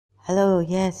Hello,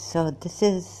 yes, so this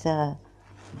is the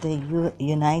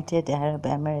United Arab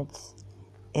Emirates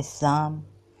Islam,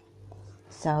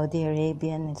 Saudi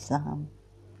Arabian Islam,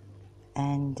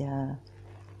 and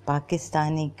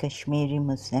Pakistani Kashmiri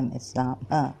Muslim Islam.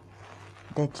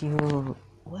 That you,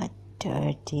 what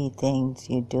dirty things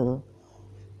you do.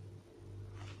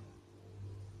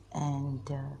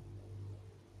 And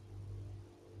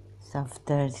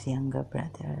Safdar's younger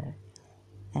brother,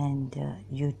 and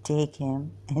you take him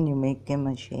and you make him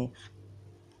a sheikh.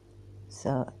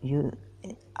 So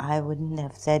I wouldn't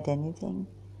have said anything,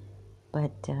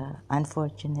 but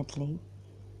unfortunately,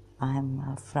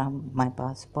 I'm from my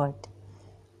passport,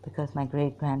 because my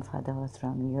great-grandfather was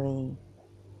from UAE,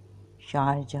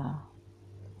 Sharjah,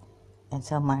 and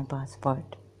so my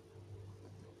passport,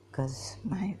 because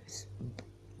my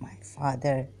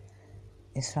father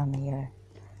is from here,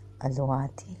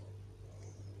 Luwati,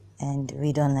 and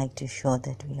we don't like to show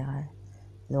that we are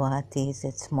Luwatis.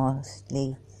 It's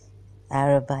mostly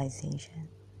Arabization.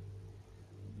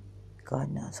 God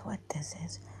knows what this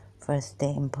is. First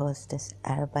they imposed this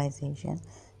Arabization.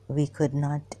 We could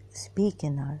not speak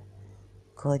in our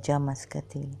Khoja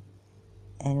Maskati,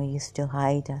 and we used to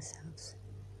hide ourselves.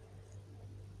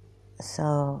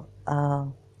 So,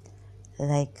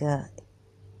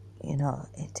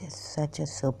 it is such a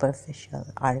superficial,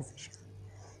 artificial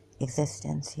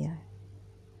existence here.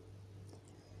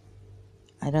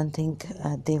 I don't think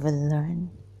they will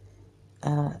learn.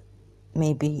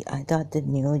 Maybe I thought the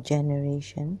new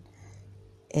generation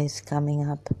is coming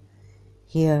up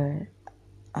here.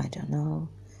 I don't know.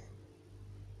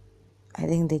 I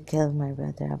think they killed my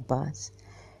brother Abbas.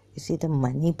 You see, the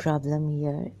money problem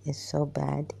here is so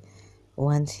bad.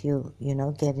 Once you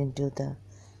get into the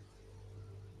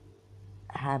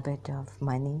habit of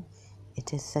money,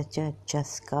 it is such a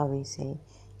chaska, we say,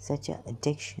 such an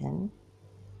addiction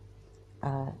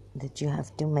that you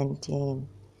have to maintain.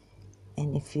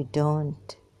 And if you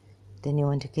don't, then you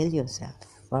want to kill yourself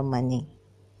for money,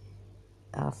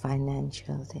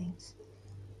 financial things.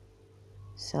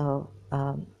 So,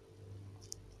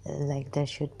 there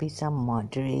should be some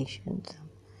moderation, some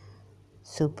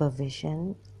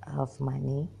supervision of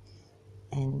money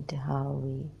and how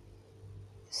we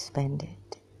spend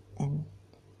it, and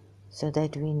so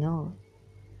that we know.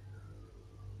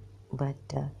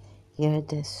 But here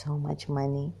there's so much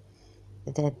money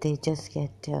that they just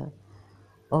get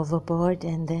overboard,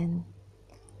 and then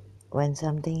when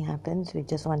something happens, we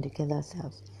just want to kill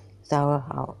ourselves. It's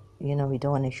how we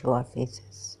don't want to show our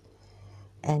faces.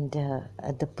 And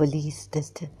the police,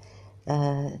 the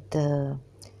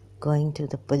going to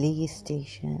the police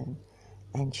station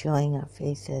and showing our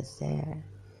faces there,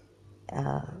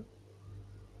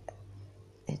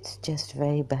 it's just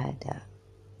very bad.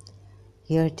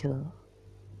 Here too,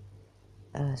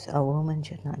 so a woman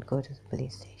should not go to the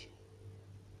police station.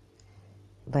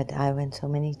 But I went so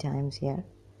many times here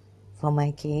for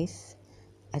my case.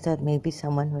 I thought maybe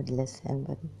someone would listen,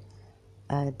 but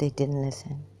they didn't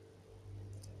listen.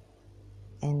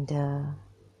 And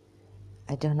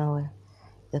I don't know.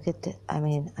 Look at the,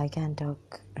 I can't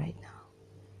talk right now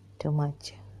too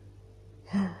much.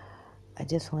 I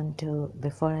just want to,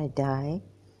 before I die,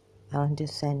 I want to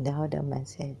send out a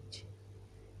message.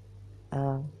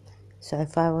 So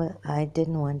if I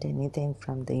didn't want anything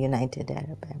from the United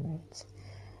Arab Emirates.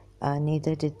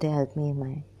 Neither did they help me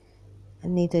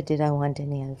neither did I want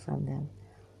any help from them,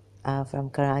 from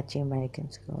Karachi American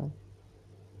School.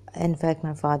 In fact,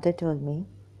 my father told me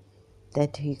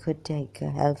that he could take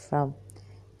help from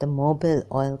the Mobil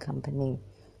Oil Company,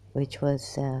 which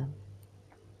was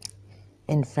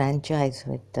in franchise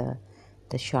with the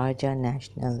Sharjah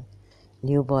National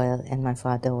Lube Oil, and my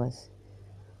father was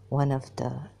one of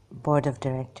the board of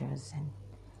directors and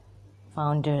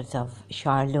founders of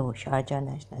Sharjah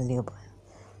National Lube Oil.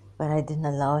 But I didn't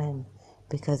allow him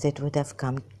because it would have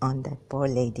come on that poor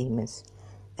lady, Miss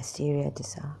Asteria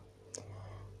Disa,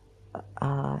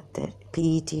 the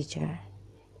PE teacher.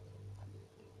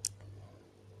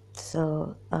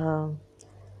 So,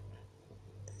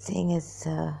 thing is,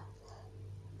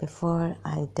 before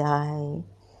I die,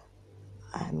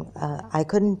 I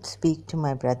couldn't speak to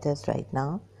my brothers right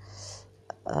now.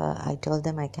 I told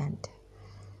them I can't.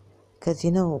 Because,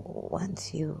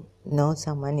 once you know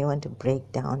someone, you want to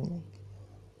break down,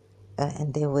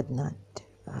 and they would not.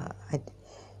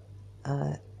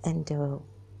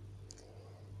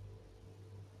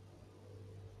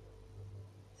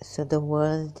 So the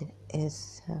world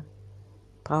is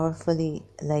powerfully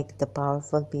like the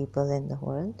powerful people in the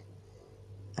world.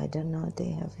 I don't know if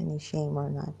they have any shame or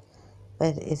not.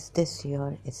 But is this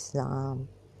your Islam?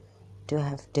 To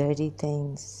have dirty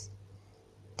things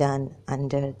done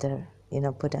under the,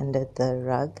 put under the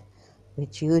rug,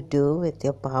 which you do with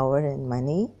your power and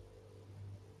money,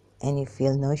 and you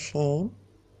feel no shame.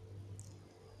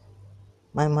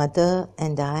 My mother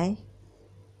and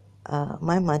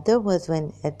my mother was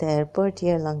at the airport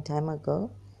here a long time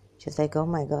ago. She was like, oh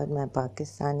my God, my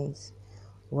Pakistanis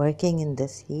working in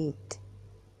this heat.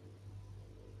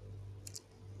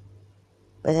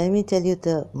 But let me tell you,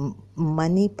 the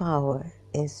money power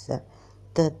is,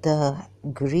 the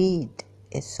greed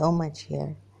is so much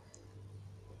here,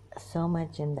 so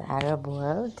much in the Arab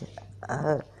world,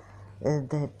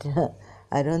 that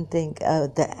I don't think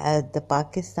the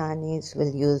Pakistanis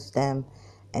will use them,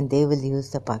 and they will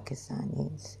use the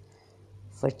Pakistanis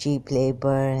for cheap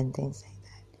labor and things like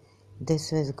that.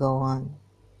 This will go on.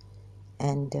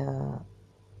 And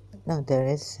no, there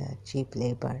is cheap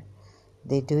labor.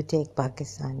 They do take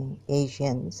Pakistani,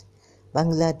 Asians,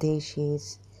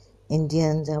 Bangladeshis,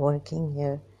 Indians are working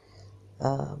here.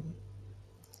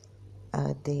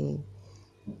 They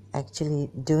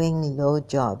actually doing low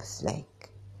jobs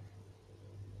like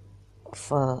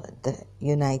for the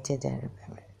United Arab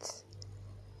Emirates.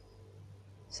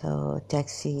 So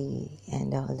taxi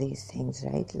and all these things,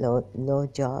 right? Low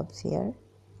jobs here.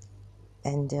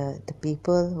 And the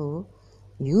people who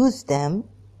use them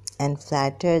and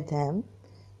flatter them,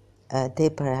 they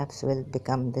perhaps will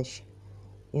become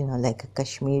like a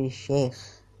Kashmiri sheikh,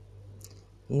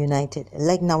 united,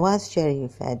 like Nawaz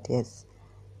Sharif had his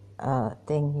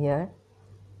thing here.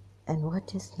 And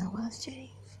what is Nawaz Sharif?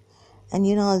 And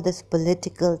all this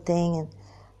political thing, and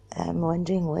I'm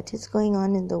wondering what is going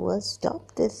on in the world.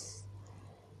 Stop this.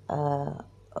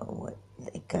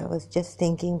 Like I was just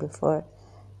thinking before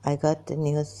I got the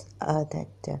news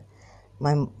that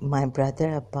my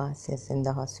brother Abbas is in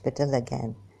the hospital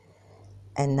again,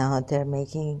 and now they're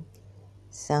making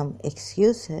some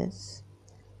excuses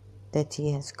that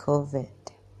he has COVID.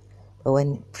 But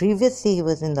when previously he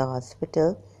was in the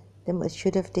hospital, they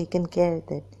should have taken care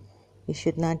that he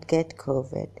should not get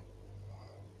COVID.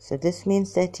 So this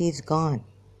means that he's gone.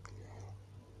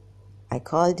 I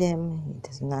called him, he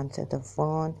doesn't answer the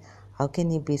phone. How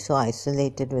can he be so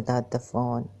isolated without the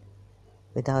phone,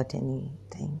 without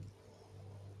anything?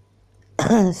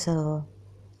 So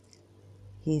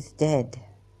he's dead.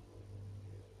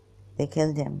 They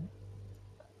killed him.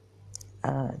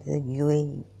 The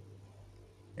UAE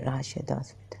Rashid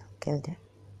Hospital killed him.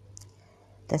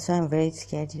 That's why I'm very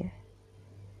scared here.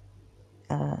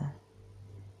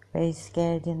 Very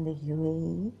scared in the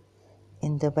UAE.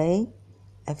 In Dubai,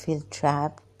 I feel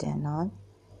trapped and all.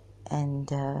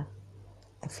 And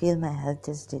I feel my health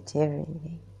is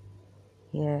deteriorating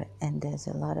here, and there's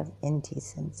a lot of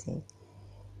indecency.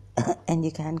 And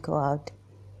you can't go out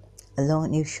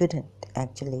alone. You shouldn't,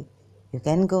 actually. You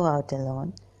can go out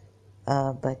alone,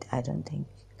 but I don't think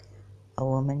a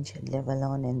woman should live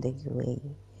alone in the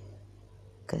UAE,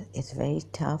 because it's very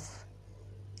tough.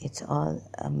 It's all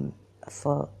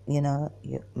for,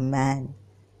 man.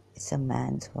 It's a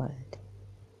man's world.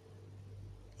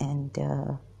 And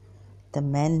the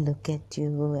men look at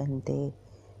you and they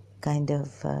kind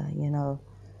of,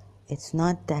 it's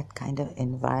not that kind of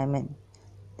environment,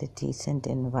 the decent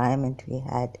environment we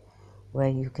had where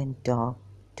you can talk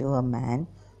to a man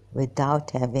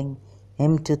without having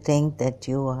him to think that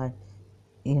you are,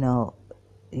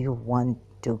 you want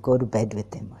to go to bed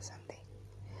with him or something.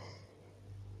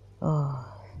 Oh,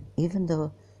 even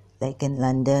though, like in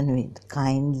London, we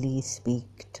kindly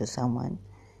speak to someone,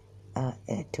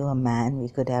 to a man, we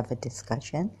could have a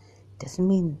discussion. Doesn't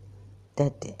mean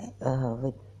that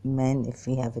with men, if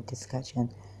we have a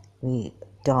discussion, we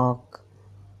talk,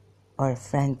 or a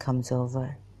friend comes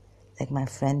over. Like my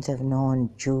friends have known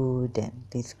Jude and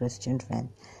these Christian friends,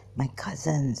 my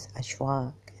cousins,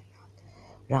 Ashwak,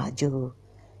 Raju,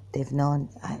 they've known,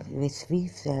 we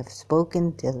have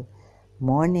spoken till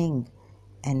morning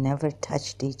and never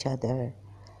touched each other.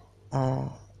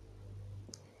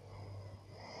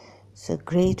 So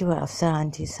great were Afsar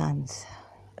Auntie sons,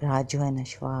 Raju and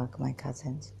Ashwak, my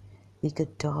cousins. We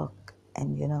could talk,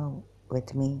 and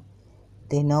with me,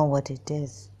 they know what it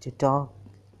is to talk,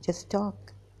 just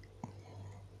talk.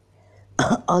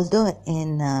 Although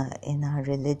in our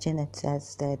religion it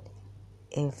says that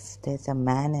if there's a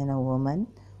man and a woman,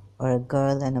 or a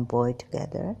girl and a boy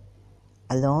together,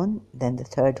 alone, then the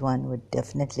third one would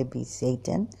definitely be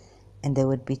Satan, and they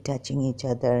would be touching each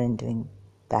other and doing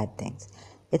bad things.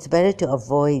 It's better to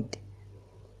avoid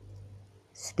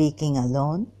speaking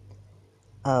alone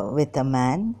with a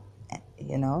man,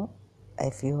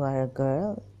 if you are a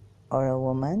girl or a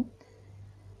woman.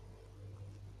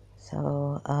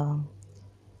 So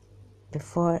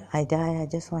before I die, I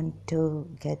just want to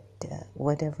get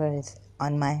whatever is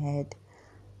on my head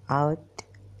out,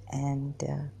 and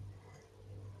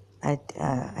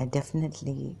I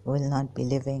definitely will not be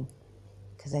living,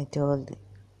 because I told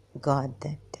God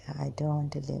that I don't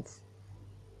want to live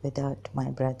without my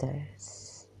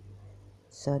brothers.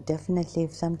 So definitely,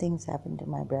 if something's happened to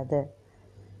my brother,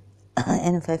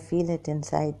 and if I feel it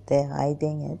inside, they're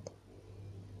hiding it,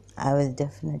 I will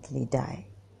definitely die.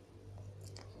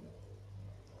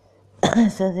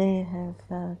 So they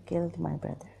have killed my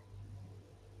brother.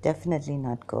 Definitely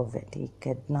not COVID. He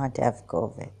could not have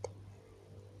COVID.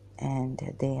 And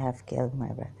they have killed my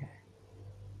brother.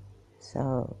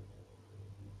 So,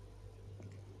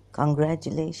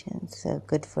 congratulations.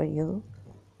 Good for you.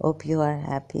 Hope you are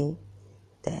happy.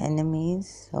 The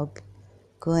enemies, hope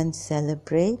go and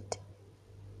celebrate.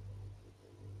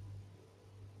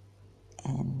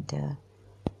 And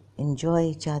enjoy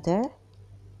each other.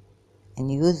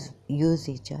 And use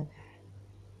each other.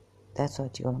 That's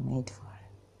what you were made for.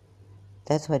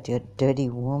 That's what your dirty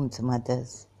wombs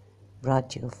mothers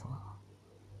brought you for.